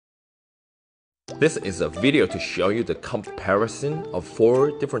This is a video to show you the comparison of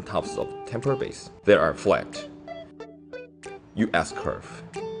 4 different types of temper base. There are flat, US curve,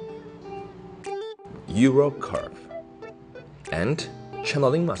 Euro curve, and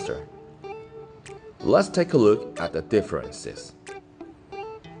channeling master. Let's take a look at the differences.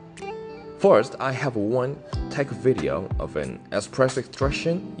 First, I have one tech video of an espresso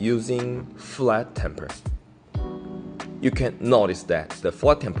extraction using flat temper. You can notice that the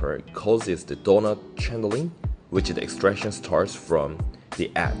flat temper causes the donut channeling, which the extraction starts from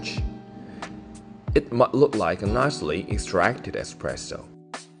the edge. It might look like a nicely extracted espresso.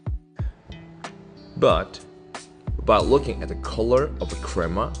 But by looking at the color of the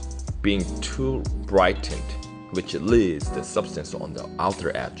crema being too brightened, which leads the substance on the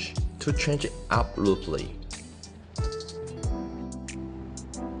outer edge to change abruptly.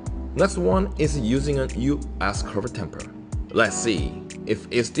 Next one is using a US curve temper. Let's see if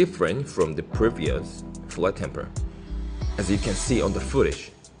it's different from the previous flat temper. As you can see on the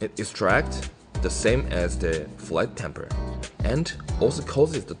footage, it extracts the same as the flat temper and also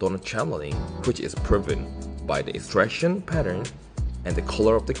causes the donut channeling, which is proven by the extraction pattern and the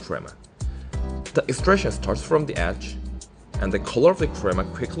color of the crema. The extraction starts from the edge, and the color of the crema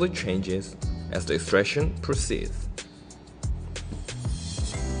quickly changes as the extraction proceeds.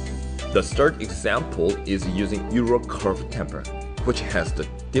 The third example is using Euro curve temper, which has the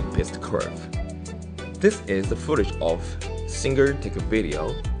deepest curve. This is the footage of singer take a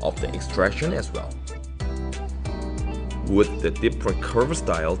video of the extraction as well. With the different curve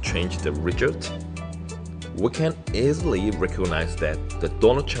style change the result, we can easily recognize that the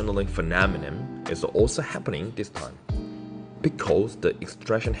donut channeling phenomenon is also happening this time, because the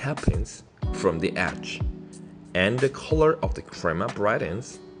extraction happens from the edge, and the color of the crema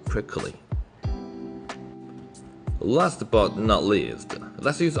brightens quickly. Last but not least,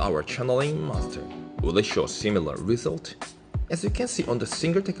 let's use our channeling master. Will it show similar result? As you can see on the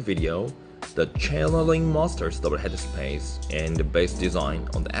single take video, the channeling master's double head space and the base design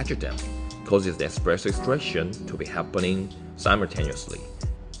on the edge of them causes the espresso extraction to be happening simultaneously.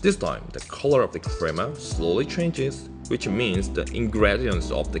 This time, the color of the crema slowly changes, which means the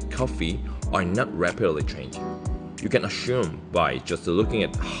ingredients of the coffee are not rapidly changing. You can assume by just looking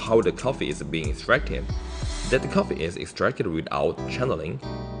at how the coffee is being extracted that the coffee is extracted without channeling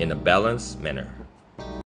in a balanced manner.